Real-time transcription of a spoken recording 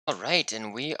Alright,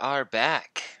 and we are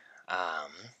back.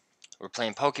 We're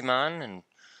playing Pokemon, and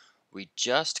we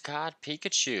just caught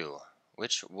Pikachu,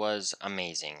 which was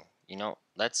amazing.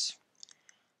 Let's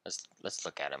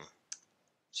look at him.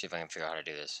 See if I can figure out how to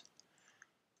do this.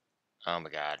 Oh my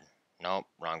god. Nope,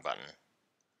 wrong button.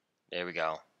 There we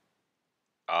go.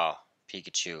 Oh,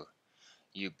 Pikachu.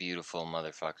 You beautiful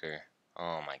motherfucker.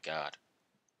 Oh my god.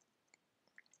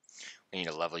 We need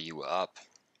to level you up.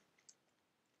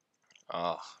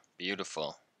 Oh,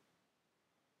 beautiful.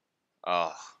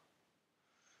 Oh,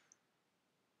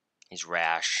 he's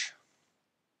rash.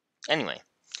 Anyway,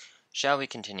 shall we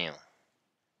continue?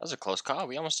 That was a close call.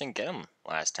 We almost didn't get him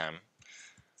last time.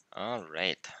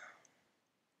 Alright.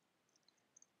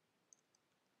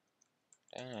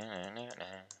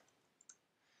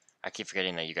 I keep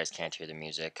forgetting that you guys can't hear the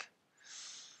music.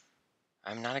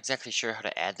 I'm not exactly sure how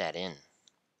to add that in.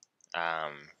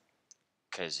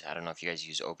 Because I don't know if you guys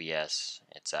use OBS.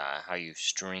 It's how you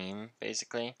stream,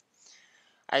 basically.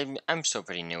 I'm still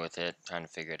pretty new with it, trying to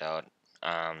figure it out.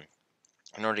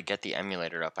 In order to get the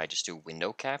emulator up, I just do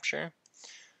window capture.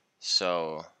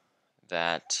 So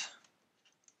that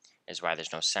is why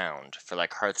there's no sound. For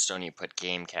like Hearthstone, you put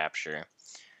game capture,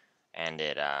 and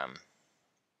it'll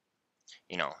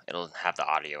have the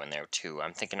audio in there too.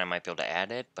 I'm thinking I might be able to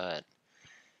add it, but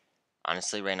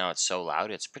honestly, right now it's so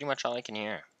loud, it's pretty much all I can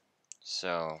hear.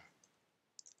 So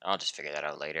I'll just figure that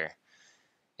out later.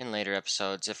 In later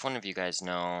episodes, if one of you guys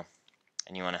know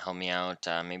and you want to help me out,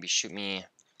 maybe shoot me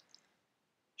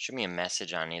a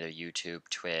message on either YouTube,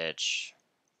 Twitch,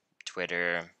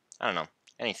 Twitter. I don't know,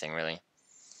 anything really.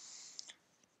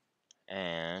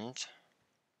 And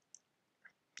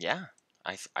yeah,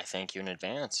 I thank you in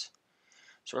advance.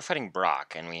 So we're fighting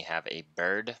Brock, and we have a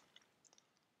bird,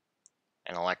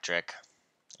 an electric,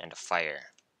 and a fire.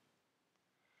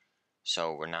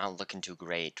 So we're not looking too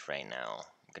great right now.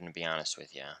 I'm gonna be honest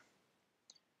with you.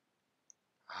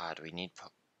 Do we need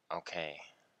okay.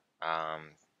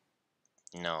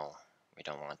 No, we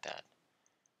don't want that.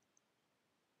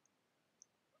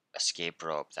 Escape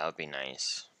rope, that would be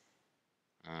nice.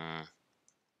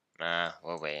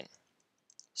 We'll wait.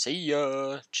 See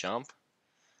ya, chump.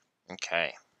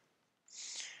 Okay.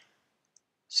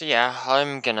 So yeah,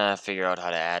 I'm gonna figure out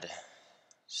how to add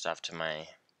stuff to my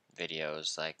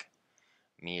videos, like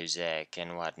music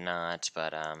and whatnot,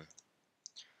 but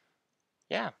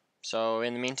yeah. So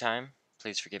in the meantime,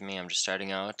 please forgive me, I'm just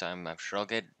starting out. I'm sure I'll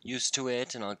get used to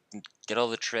it, and I'll get all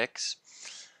the tricks.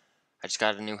 I just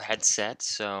got a new headset,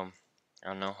 so I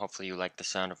don't know, hopefully you like the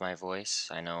sound of my voice.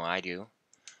 I know I do.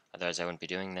 Otherwise I wouldn't be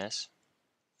doing this.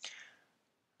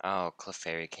 Oh,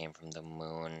 Clefairy came from the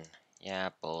moon. Yeah,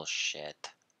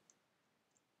 bullshit.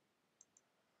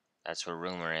 That's what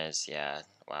rumor is, yeah.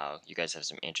 Wow, you guys have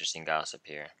some interesting gossip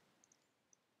here.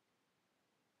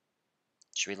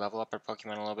 Should we level up our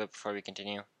Pokemon a little bit before we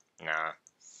continue? Nah.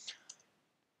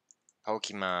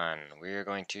 Pokemon, we're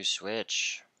going to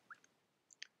switch.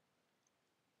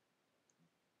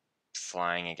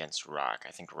 Flying against rock.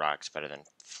 I think rock's better than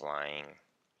flying.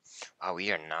 Wow,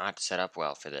 we are not set up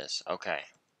well for this. Okay,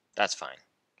 that's fine.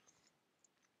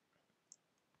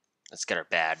 Let's get our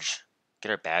badge. Get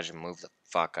our badge and move the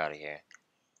fuck out of here.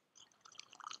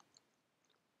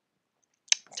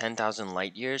 10,000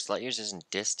 light years? Light years isn't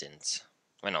distance.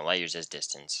 Wait, no, light years is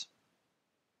distance.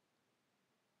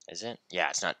 Is it? Yeah,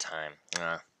 it's not time.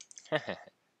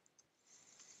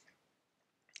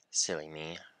 Silly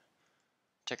me.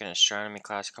 Took an astronomy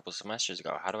class a couple semesters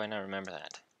ago. How do I not remember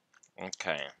that?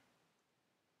 Okay.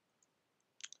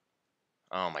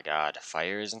 Oh my god.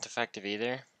 Fire isn't effective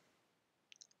either?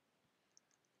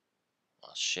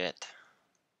 Well, shit.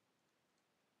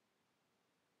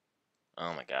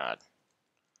 Oh my god.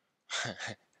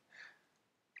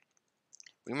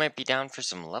 We might be down for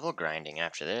some level grinding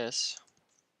after this.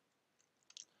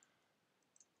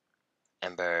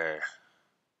 Ember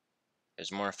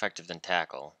is more effective than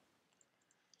Tackle.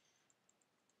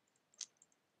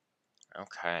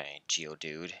 Okay,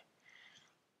 Geodude.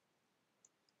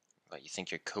 What, you think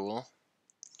you're cool?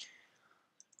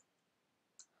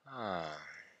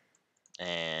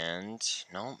 And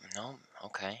no,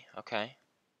 okay.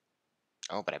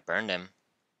 Oh, but I burned him.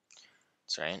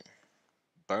 That's right.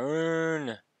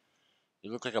 Burn!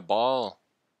 You look like a ball.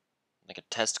 Like a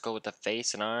testicle with a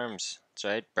face and arms. That's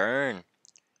right, burn.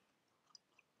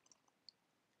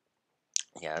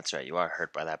 Yeah, that's right, you are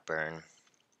hurt by that burn.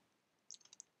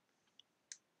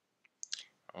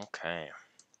 Okay.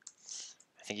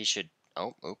 I think he should...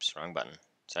 Oh, oops, wrong button.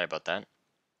 Sorry about that.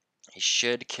 He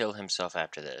should kill himself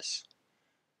after this.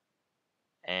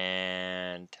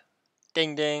 And...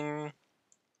 Ding ding!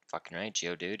 Fucking right,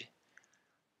 Geodude.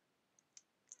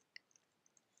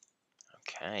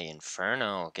 Okay,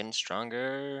 Inferno, getting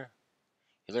stronger.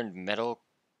 You learned Metal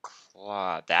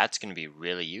Claw. That's going to be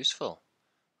really useful.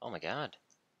 Oh my god.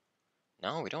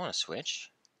 No, we don't want to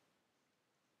switch.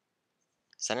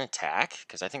 Is that an attack?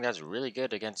 Because I think that's really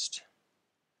good against...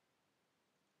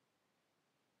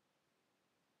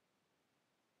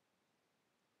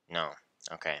 No.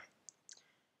 Okay.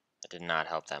 That did not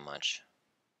help that much.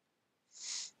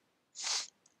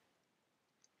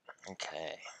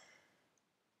 Okay.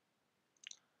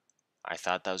 I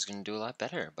thought that was going to do a lot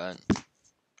better, but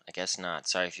I guess not.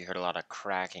 Sorry if you heard a lot of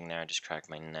cracking there. I just cracked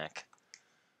my neck.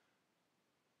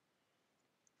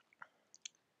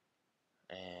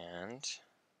 And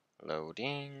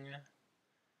loading.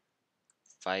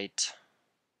 Fight.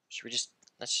 Should we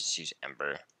let's just use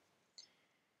Ember.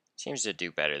 Seems to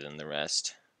do better than the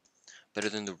rest. Better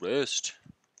than the rest.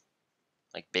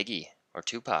 Like Biggie or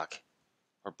Tupac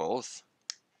or both.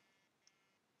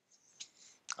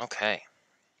 Okay.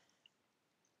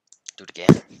 Do it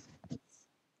again.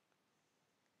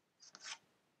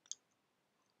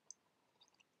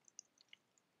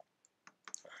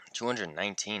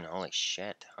 219. Holy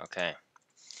shit. Okay.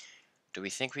 Do we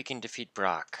think we can defeat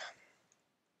Brock?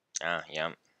 Ah,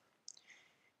 yeah.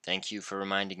 Thank you for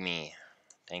reminding me.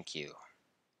 Thank you.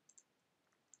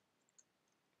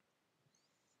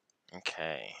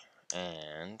 Okay.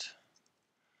 And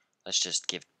let's just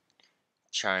give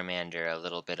Charmander a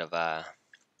little bit of a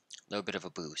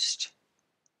boost.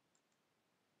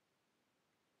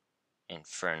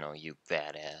 Inferno, you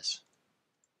badass.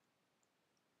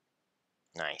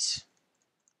 Nice.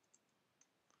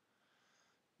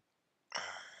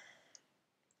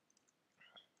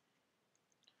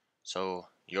 So,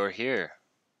 you're here.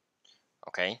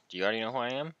 Okay, do you already know who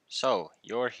I am? So,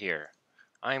 you're here.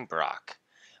 I'm Brock.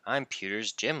 I'm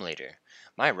Pewter's gym leader.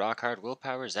 My rock hard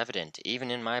willpower is evident, even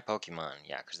in my Pokemon.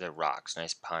 Yeah, because they're rocks.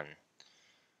 Nice pun.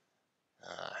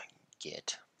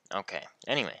 Get. Okay,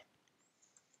 anyway.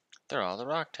 They're all the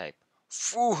rock type.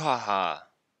 Foo-ha-ha!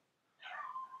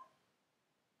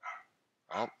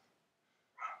 Oh,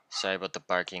 sorry about the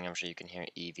barking. I'm sure you can hear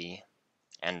Eevee.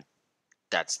 And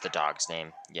that's the dog's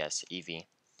name. Yes, Eevee.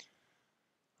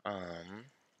 Oh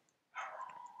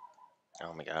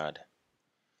my god.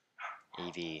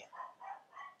 Eevee.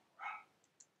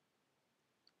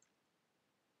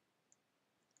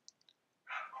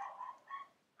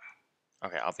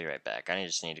 Okay, I'll be right back. I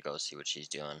just need to go see what she's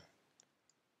doing.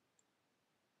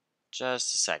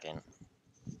 Just a second.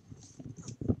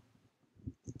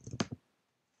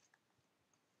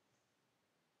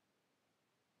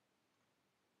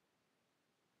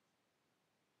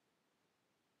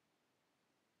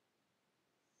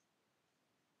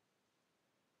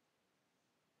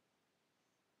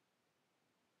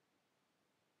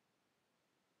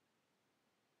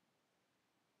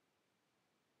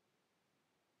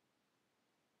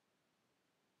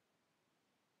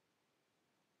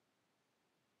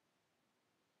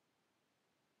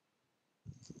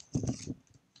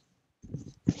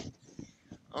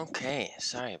 Okay,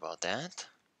 sorry about that.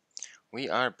 We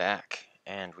are back,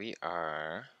 and we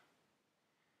are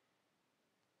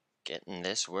getting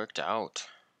this worked out.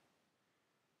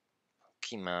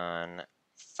 Pokemon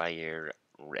Fire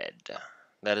Red.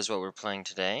 That is what we're playing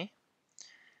today.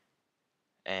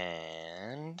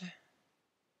 And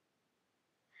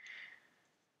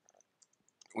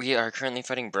we are currently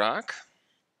fighting Brock.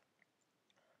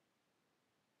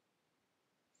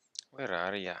 Where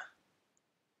are ya?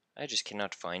 I just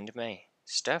cannot find my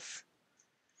stuff.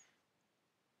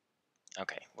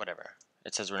 Okay, whatever.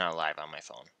 It says we're not live on my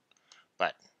phone.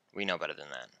 But we know better than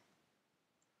that.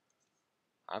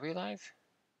 Are we live?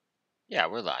 Yeah,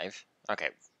 we're live. Okay.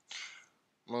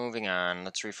 Moving on.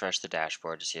 Let's refresh the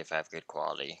dashboard to see if I have good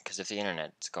quality. Because if the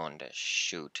internet's going to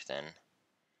shoot, then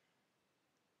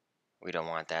we don't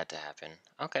want that to happen.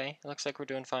 Okay, looks like we're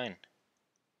doing fine.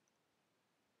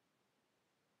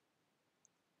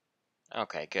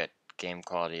 Okay, good. Game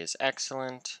quality is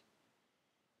excellent.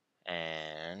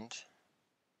 And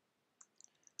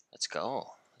let's go.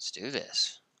 Let's do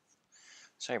this.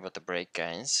 Sorry about the break,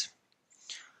 guys.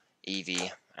 Eevee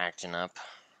acting up.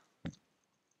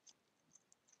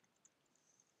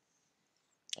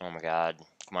 Oh my god.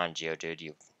 Come on, Geodude,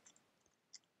 you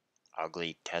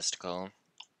ugly testicle.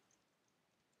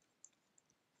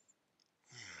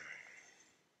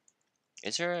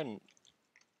 Is there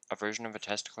a version of a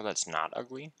testicle that's not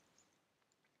ugly?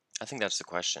 I think that's the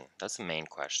question. That's the main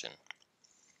question.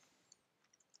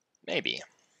 Maybe.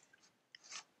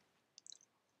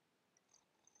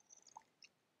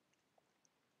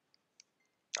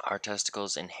 Are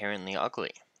testicles inherently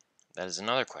ugly? That is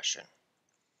another question.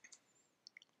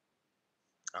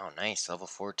 Oh, nice. Level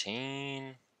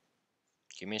 14.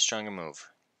 Give me a stronger move.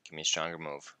 Give me a stronger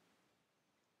move.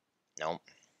 Nope.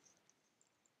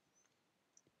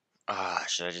 Ah,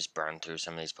 should I just burn through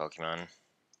some of these Pokemon?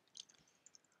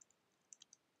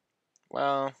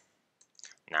 Well,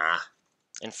 nah.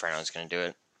 Inferno's gonna do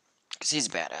it. Because he's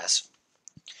a badass.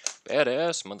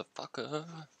 Badass, motherfucker.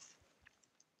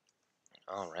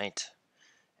 Alright.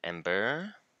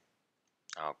 Ember.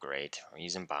 Oh, great. We're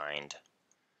using Bind.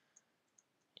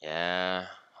 Yeah.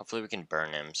 Hopefully we can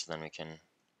burn him so then we can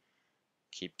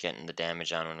keep getting the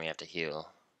damage on when we have to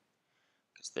heal.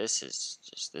 Because this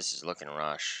is looking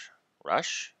rush.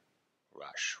 Rush?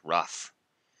 Rush. Rough.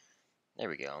 There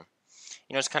we go.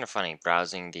 You know, it's kind of funny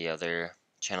browsing the other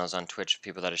channels on Twitch of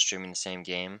people that are streaming the same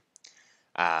game.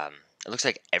 It looks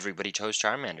like everybody chose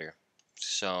Charmander.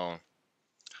 So,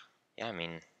 yeah, I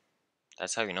mean,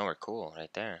 that's how you know we're cool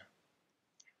right there.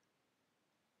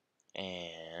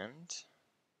 And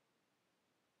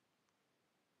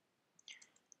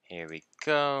here we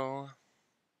go.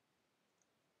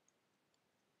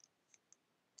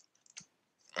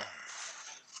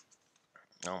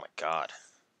 Oh my god.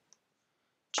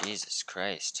 Jesus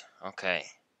Christ. Okay.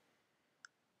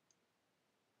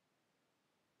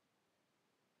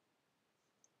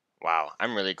 Wow,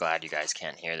 I'm really glad you guys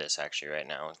can't hear this actually right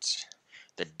now. It's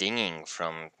the dinging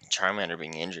from Charmander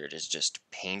being injured is just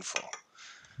painful.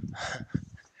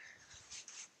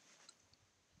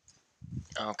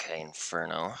 Okay,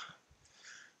 Inferno.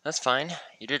 That's fine.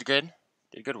 You did good.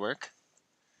 Did good work.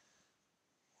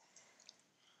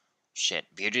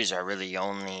 Shit, Beauty's our really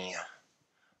only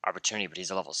opportunity, but he's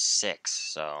a level 6,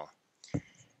 so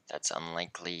that's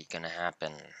unlikely gonna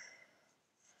happen.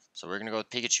 So we're gonna go with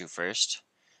Pikachu first.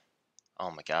 Oh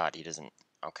my god, he doesn't...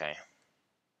 Okay.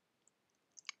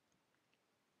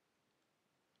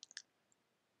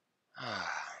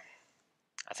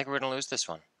 I think we're gonna lose this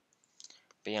one.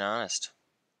 Being honest.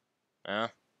 Yeah.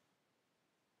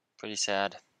 Pretty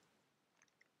sad.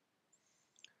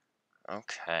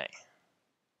 Okay.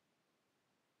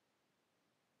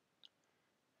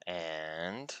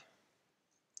 And...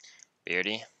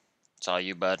 Beardy, it's all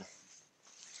you, bud.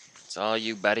 It's all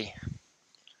you, buddy.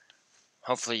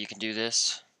 Hopefully you can do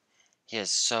this. He has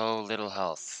so little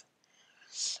health.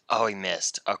 Oh, he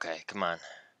missed. Okay, come on.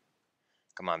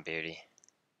 Come on, Beardy.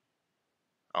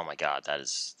 Oh my god,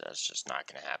 that's just not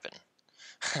gonna happen.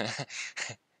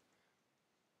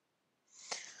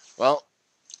 Well,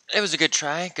 it was a good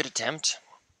try, good attempt.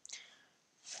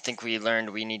 I think we learned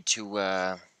we need to,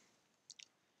 well,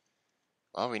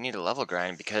 we need a level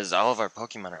grind because all of our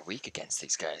Pokemon are weak against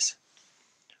these guys.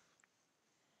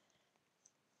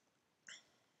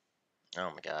 Oh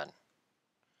my god.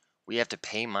 We have to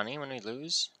pay money when we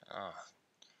lose? Oh,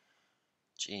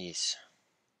 jeez.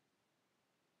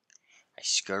 I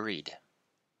scurried.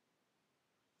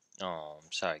 Oh,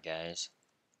 I'm sorry, guys.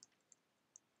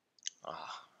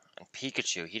 Oh, and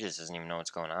Pikachu, he just doesn't even know what's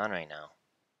going on right now.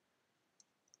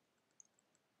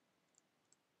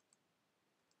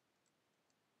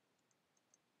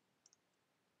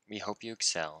 We hope you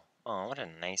excel. Oh, what a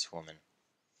nice woman.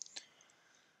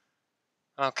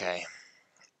 Okay.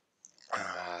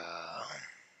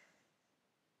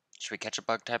 Should we catch a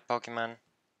bug-type Pokemon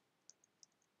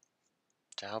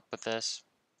to help with this?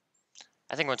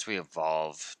 I think once we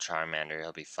evolve Charmander,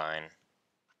 he'll be fine.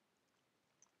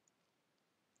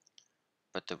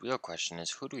 But the real question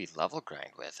is, who do we level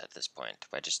grind with at this point? Do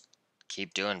I just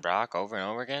keep doing Brock over and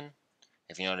over again?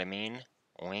 If you know what I mean?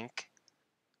 Wink.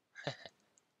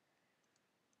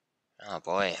 Oh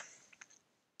boy.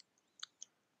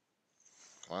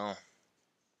 Well,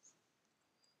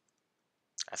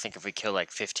 I think if we kill like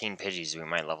 15 Pidgeys, we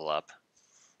might level up.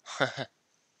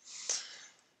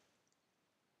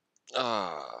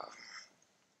 Oh.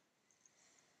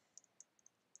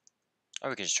 Or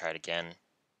we could just try it again.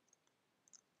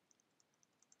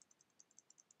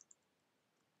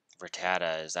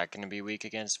 Rattata, is that going to be weak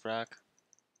against Brock?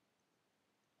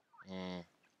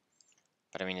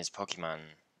 But I mean, his Pokemon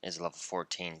is level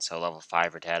 14, so level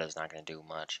 5 Rattata is not going to do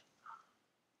much.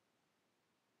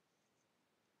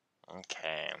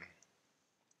 Okay.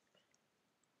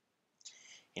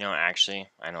 You know, actually,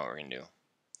 I know what we're going to do.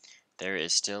 There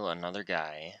is still another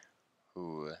guy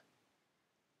who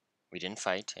we didn't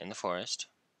fight in the forest,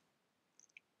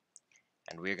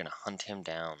 and we're going to hunt him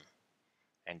down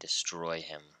and destroy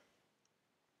him.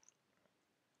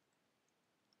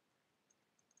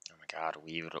 Oh my god,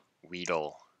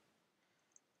 Weedle.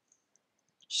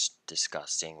 Just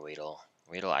disgusting, Weedle.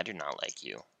 Weedle, I do not like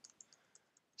you.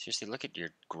 Seriously, look at your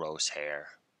gross hair.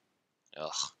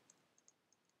 Ugh.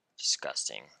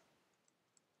 Disgusting.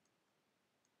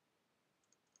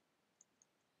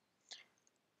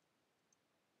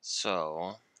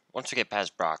 So, once we get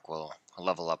past Brock, we'll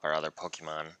level up our other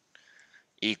Pokemon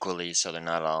equally so they're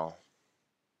not all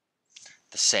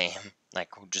the same. Like,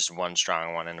 just one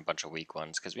strong one and a bunch of weak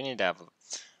ones. Because we need to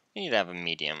have a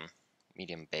medium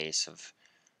base of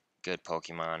good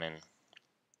Pokemon. And,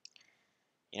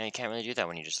 you can't really do that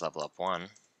when you just level up one.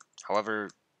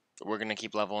 However, we're going to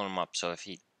keep leveling him up. So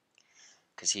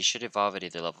because he should evolve at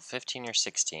either level 15 or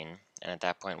 16. And at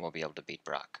that point, we'll be able to beat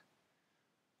Brock.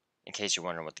 In case you're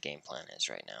wondering what the game plan is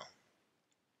right now.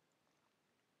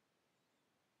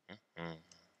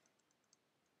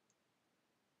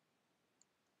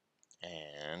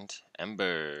 And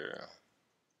Ember.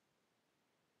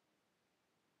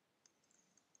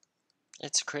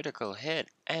 It's a critical hit,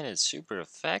 and it's super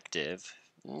effective.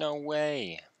 No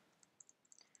way.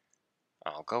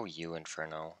 Oh, go you,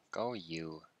 Inferno. Go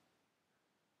you.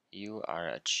 You are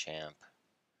a champ.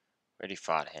 We already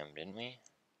fought him, didn't we?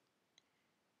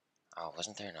 Oh,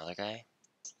 wasn't there another guy?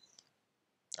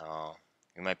 Oh,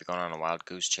 we might be going on a wild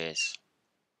goose chase.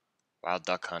 Wild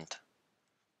duck hunt.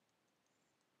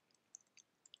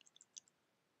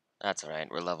 That's alright,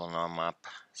 we're leveling them up.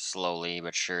 Slowly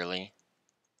but surely.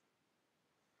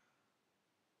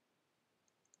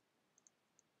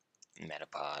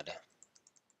 Metapod.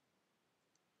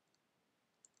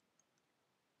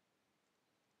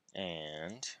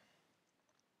 And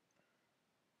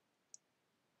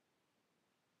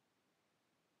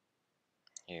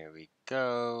here we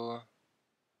go.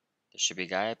 There should be a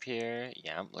guy up here.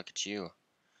 Yeah, look at you.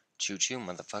 Choo-choo,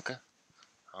 motherfucker.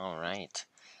 Alright.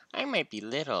 I might be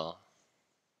little.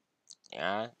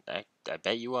 Yeah, I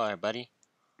bet you are, buddy.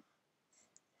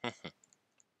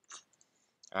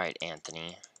 Alright,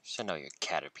 Anthony. Send out your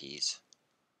Caterpies.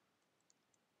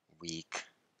 Weak.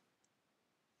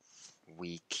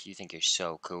 Weak. You think you're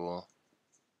so cool.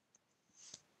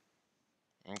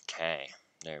 Okay.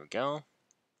 There we go.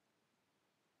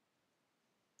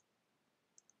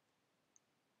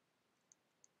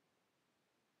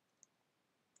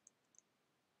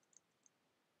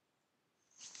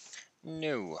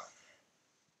 No.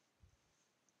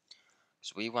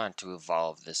 So we want to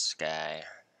evolve this guy.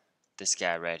 This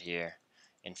guy right here.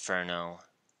 Inferno.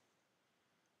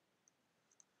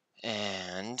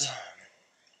 And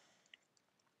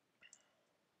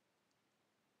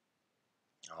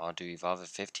oh, do we evolve at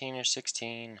 15 or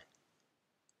 16?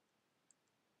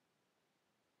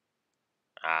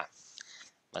 Ah,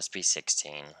 must be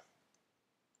 16.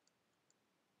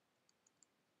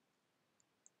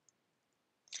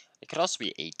 It could also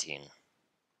be 18.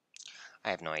 I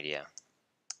have no idea.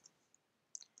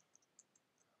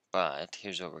 But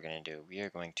here's what we're going to do. We are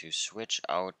going to switch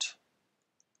out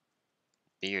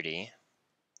Beardy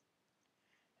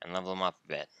and level him up a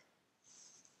bit.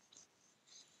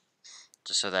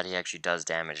 Just so that he actually does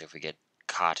damage if we get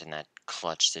caught in that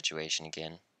clutch situation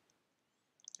again.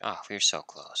 Oh, we're so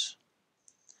close.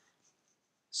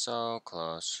 So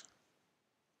close.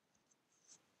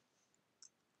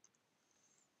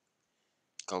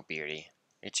 Go Beardy.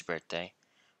 It's your birthday.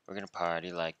 We're gonna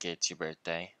party like it's your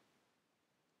birthday.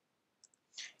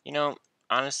 You know,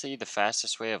 honestly, the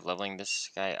fastest way of leveling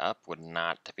this guy up would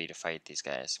not be to fight these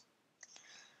guys.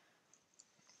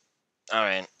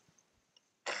 Alright.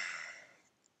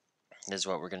 This is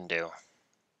what we're gonna do.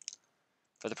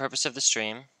 For the purpose of the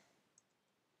stream,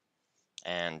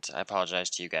 and I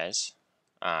apologize to you guys,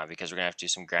 because we're gonna have to do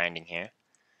some grinding here,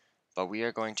 but we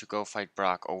are going to go fight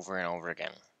Brock over and over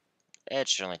again. It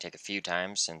should only take a few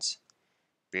times since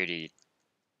Beardy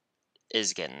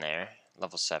is getting there,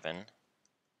 level 7.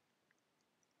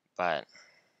 But,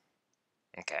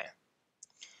 okay.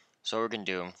 So what we're going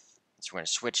to do is we're going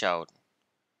to switch out.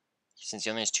 Since he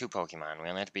only has 2 Pokemon, we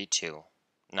only have to beat 2.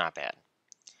 Not bad.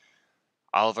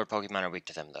 All of our Pokemon are weak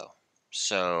to them, though.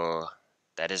 So,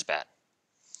 that is bad.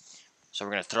 So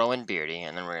we're going to throw in Beardy,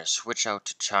 and then we're going to switch out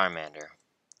to Charmander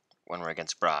when we're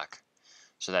against Brock.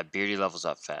 So that Beardy levels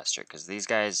up faster. Because these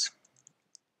guys,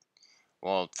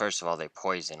 well, first of all, they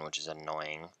poison, which is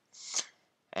annoying.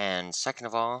 And second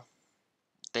of all,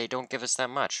 they don't give us that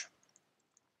much.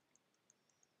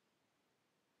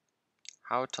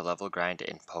 How to level grind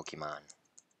in Pokemon.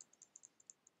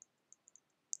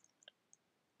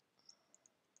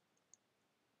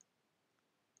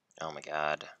 Oh my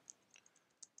god.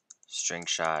 String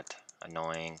shot.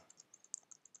 Annoying.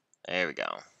 There we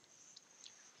go.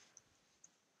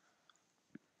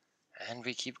 And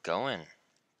we keep going.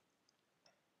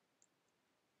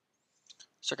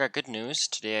 So I got good news.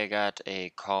 Today I got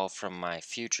a call from my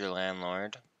future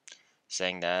landlord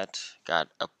saying that got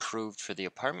approved for the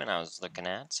apartment I was looking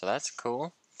at. So that's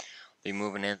cool. Be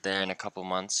moving in there in a couple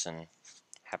months and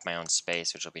have my own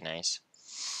space, which will be nice.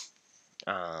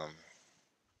 Okay,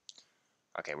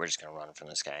 we're just gonna run from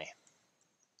this guy.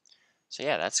 So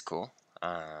yeah, that's cool. In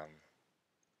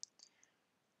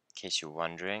case you're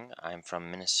wondering, I'm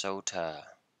from Minnesota.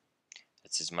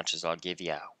 That's as much as I'll give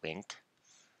ya. Wink.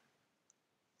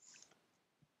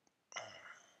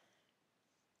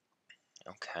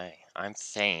 Okay, I'm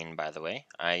Thane, by the way.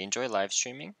 I enjoy live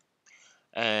streaming,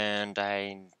 and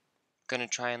I'm gonna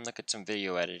try and look at some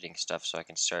video editing stuff so I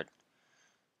can start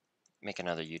make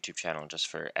another YouTube channel just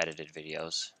for edited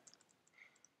videos,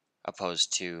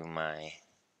 opposed to my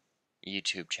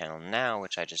YouTube channel now,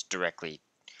 which I just directly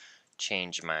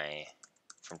change my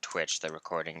from Twitch the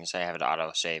recordings. I have it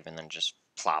auto save and then just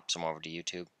plops them over to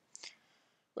YouTube,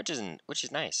 which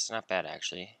is nice. It's not bad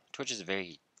actually. Twitch is a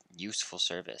very useful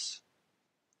service.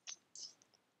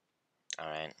 All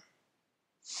right,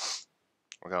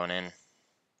 we're going in.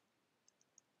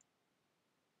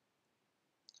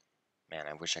 Man,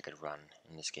 I wish I could run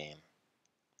in this game.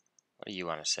 What do you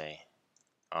want to say?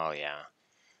 Oh yeah,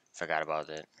 forgot about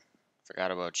it.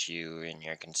 Forgot about you and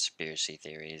your conspiracy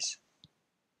theories.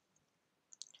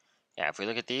 Yeah, if we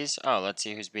look at these, oh, let's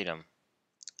see who's beat them.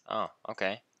 Oh,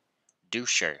 okay.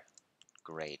 Doucher.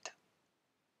 Great.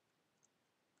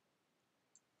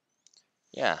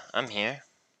 Yeah, I'm here.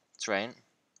 That's right.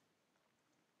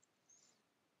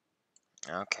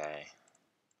 Okay.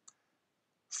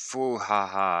 Foo ha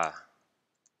ha.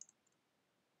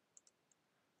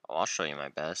 Oh, I'll show you my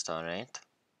best, alright?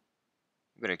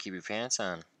 You better keep your pants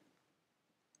on.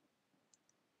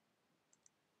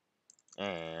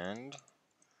 And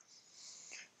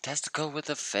testicle with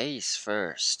a face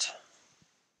first.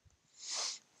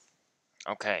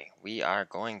 Okay, we are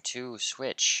going to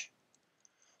switch.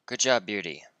 Good job,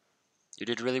 Beardy. You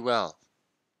did really well.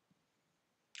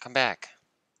 Come back.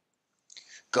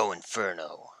 Go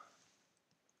Inferno.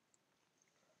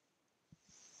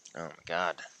 Oh my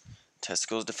god.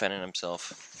 Testicle's defending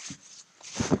himself.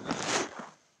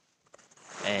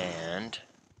 And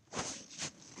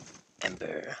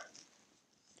Ember.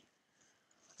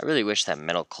 I really wish that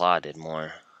Metal Claw did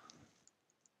more.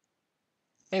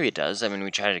 Maybe it does. I mean,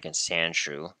 we tried it against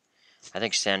Sandshrew. I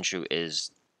think Sandshrew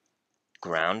is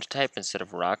ground type instead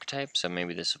of rock type, so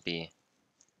maybe this will be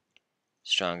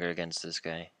stronger against this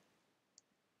guy.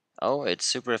 Oh, it's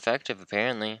super effective,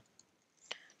 apparently.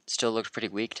 It still looks pretty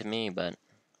weak to me, but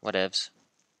whatevs.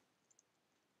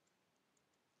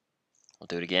 We'll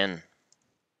do it again.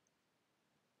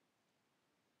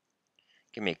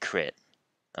 Give me a crit.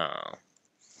 Oh.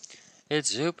 It's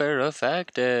super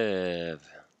effective.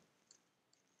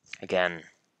 Again.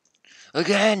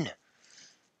 Again!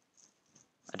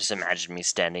 I just imagine me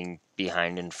standing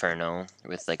behind Inferno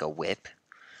with like a whip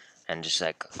and just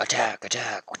like, attack,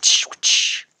 attack, whoosh,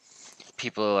 whoosh.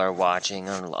 People are watching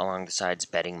along the sides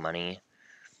betting money.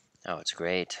 Oh, it's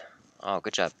great. Oh,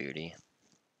 good job, Beauty.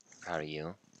 Proud of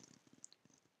you.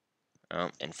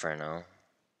 Oh, Inferno.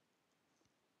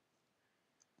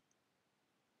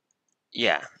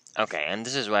 Yeah, okay, and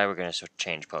this is why we're going to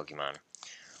change Pokemon.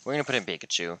 We're going to put in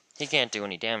Pikachu. He can't do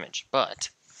any damage, but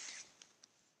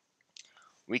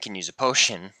we can use a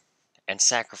potion and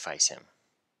sacrifice him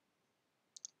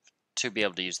to be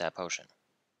able to use that potion.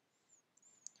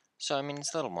 So, I mean,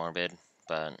 it's a little morbid,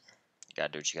 but you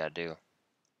gotta do what you gotta do.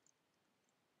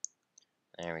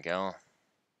 There we go.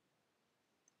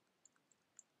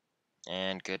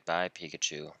 And goodbye,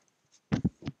 Pikachu.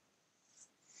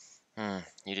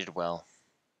 You did well.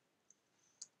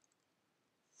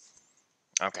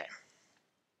 Okay.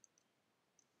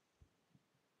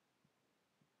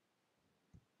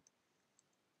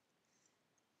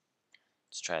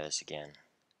 Let's try this again.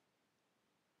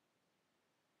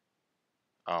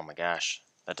 Oh my gosh,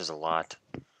 that does a lot.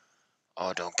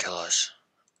 Oh, don't kill us.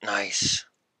 Nice.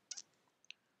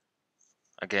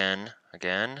 Again,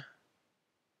 again.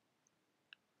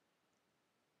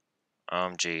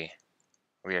 Gee.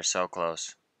 We are so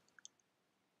close.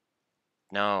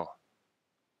 No.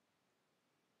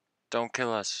 Don't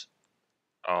kill us.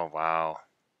 Oh, wow.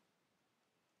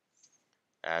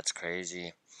 That's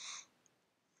crazy.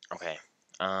 Okay.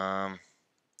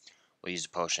 We'll use a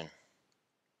potion.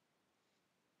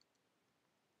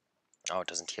 Oh, it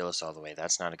doesn't heal us all the way.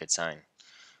 That's not a good sign.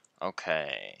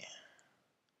 Okay.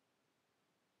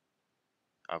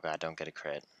 Oh god, don't get a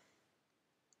crit.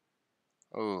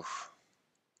 Oof.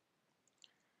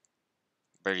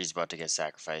 Birdie's about to get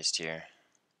sacrificed here.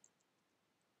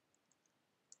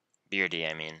 Beardy,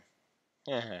 I mean.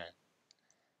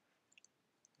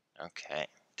 Okay.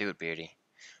 Do it, Beardy.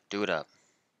 Do it up.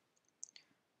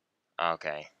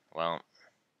 Okay. Well,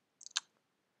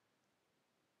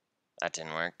 that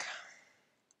didn't work.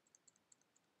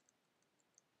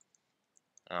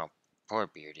 Oh, Poor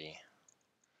Beardy.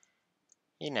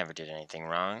 He never did anything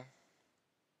wrong.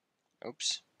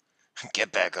 Oops.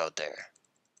 Get back out there.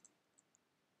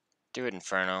 Do it,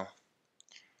 Inferno.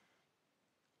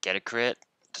 Get a crit.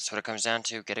 That's what it comes down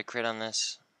to. Get a crit on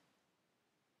this.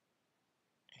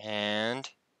 And...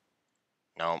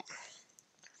 nope.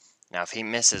 Now, if he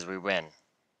misses, we win.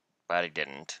 But he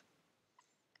didn't.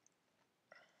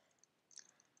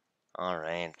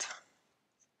 Alright.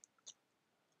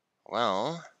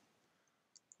 Well,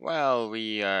 while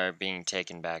we are being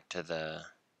taken back to the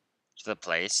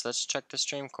place, let's check the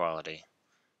stream quality.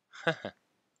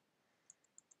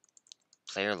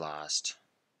 Player lost.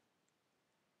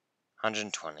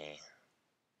 120.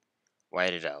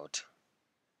 Whited out.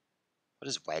 What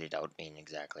does whited out mean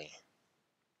exactly?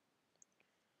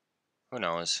 Who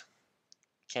knows?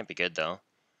 Can't be good though.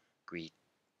 Greet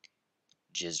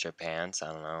jizzed her pants,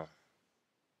 I don't know.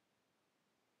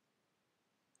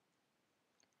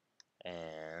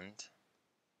 And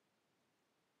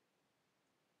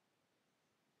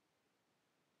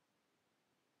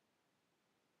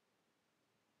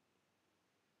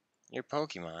your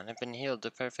Pokemon have been healed to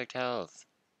perfect health.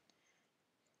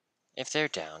 If they're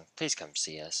down, please come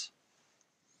see us.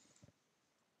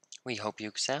 We hope you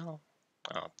excel.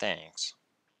 Oh, thanks.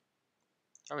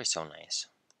 Always so nice.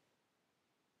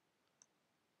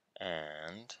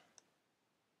 And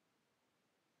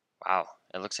wow,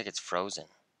 it looks like it's frozen.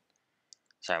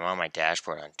 So I'm on my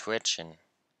dashboard on Twitch and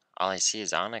all I see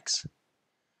is Onyx.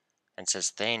 And it says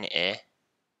Thane, eh?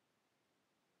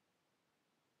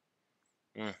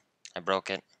 I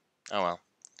broke it. Oh well.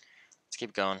 Let's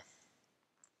keep going.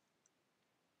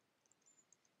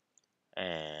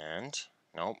 And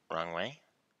nope, wrong way.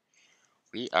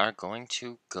 We are going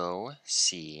to go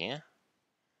see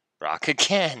Brock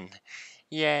again.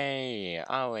 Yay!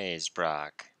 Always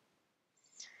Brock.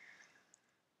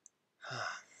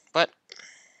 But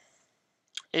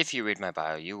if you read my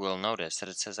bio, you will notice that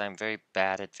it says I'm very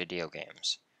bad at video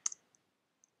games.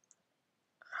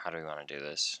 How do we want to do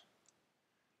this?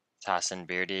 Toss in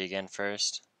Beardy again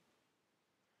first.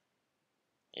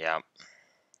 Yep.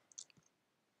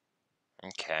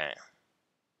 Okay.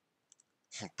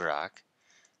 Brock.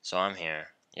 So I'm here.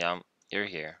 Yep. You're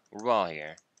here. We're all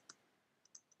here.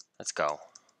 Let's go.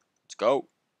 Let's go.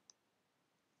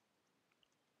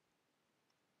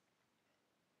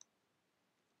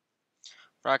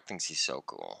 Brock thinks he's so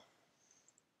cool.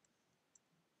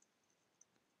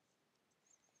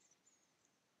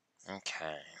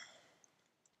 Okay.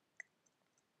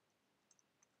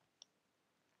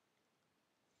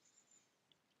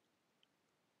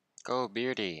 Go,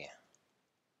 Beardy.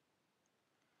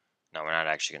 No, we're not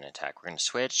actually going to attack. We're going to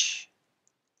switch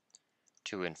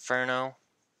to Inferno.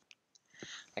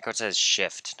 Like how it says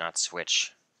shift, not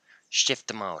switch. Shift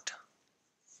them out.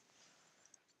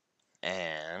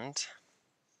 And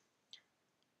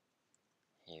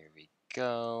here we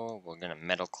go. We're going to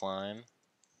metal climb.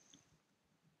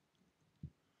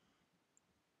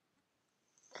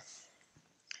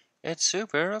 It's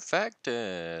super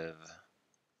effective.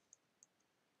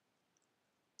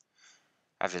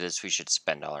 After this, we should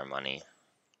spend all our money.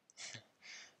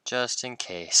 Just in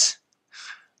case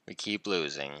we keep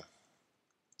losing.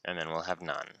 And then we'll have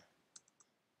none.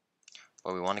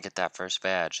 But we want to get that first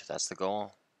badge. That's the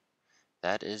goal.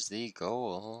 That is the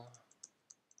goal.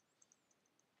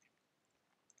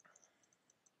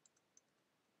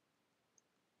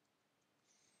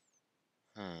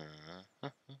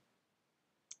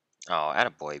 Oh,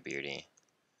 attaboy, Beardy.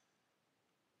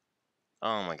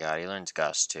 Oh my god, he learns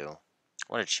Gust too.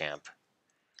 What a champ.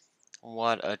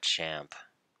 What a champ.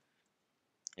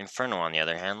 Inferno, on the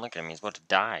other hand, look at him, he's about to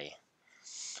die.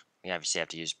 We obviously have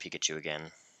to use Pikachu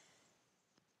again.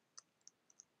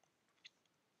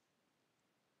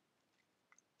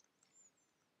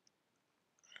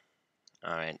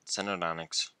 Alright, send out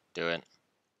Onyx. Do it.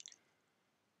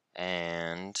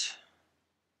 And...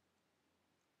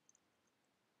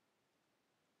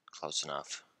 close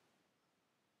enough.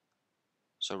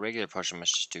 So regular potion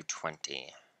must just do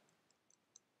 20.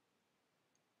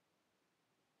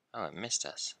 Oh, it missed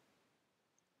us.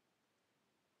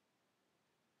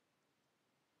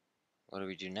 What do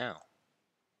we do now?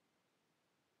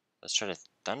 Let's try to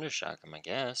Thundershock him, I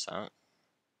guess. I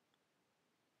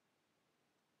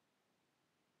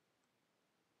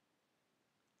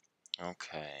don't...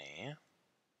 Okay.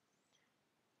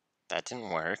 That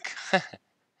didn't work.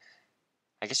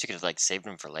 I guess you could have like saved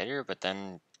him for later, but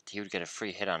then he would get a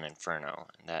free hit on Inferno,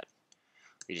 and that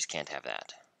we just can't have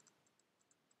that.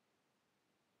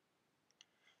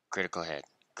 Critical hit.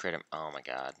 Crit him. Oh my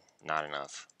god. Not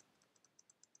enough.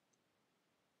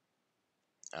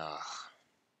 Ugh.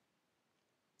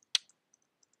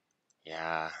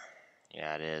 Yeah,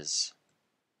 yeah, it is.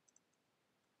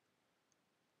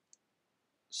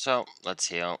 So, let's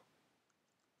heal.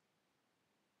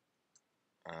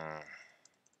 Mm,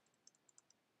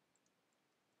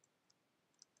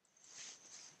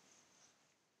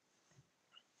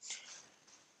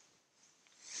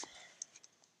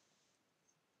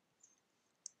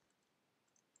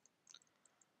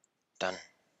 done,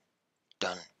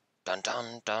 done, done,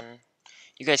 done, done.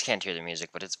 You guys can't hear the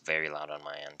music, but it's very loud on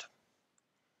my end.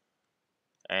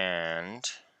 And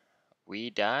we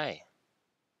die.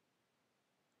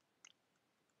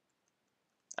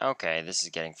 Okay, this is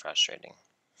getting frustrating.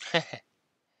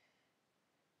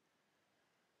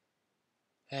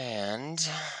 And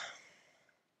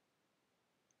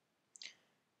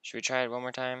should we try it one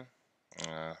more time?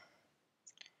 Uh,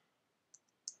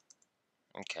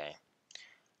 okay.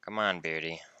 Come on,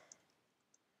 Beardy.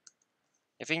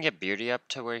 If we can get Beardy up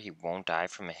to where he won't die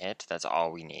from a hit, that's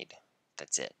all we need.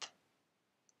 That's it.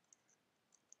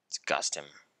 Let's gust him.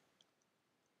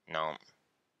 No.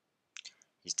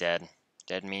 He's dead.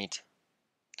 Dead meat.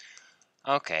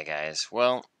 Okay, guys.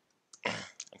 Well,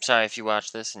 I'm sorry if you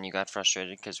watched this and you got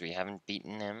frustrated because we haven't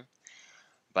beaten him.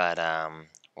 But,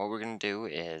 what we're going to do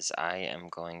is I am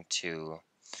going to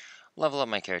level up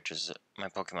my characters, my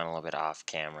Pokemon a little bit off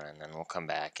camera, and then we'll come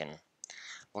back and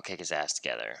we'll kick his ass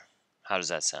together. How does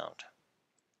that sound?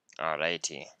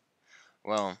 Alrighty.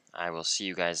 Well, I will see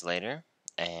you guys later,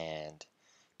 and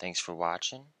thanks for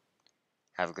watching.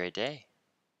 Have a great day.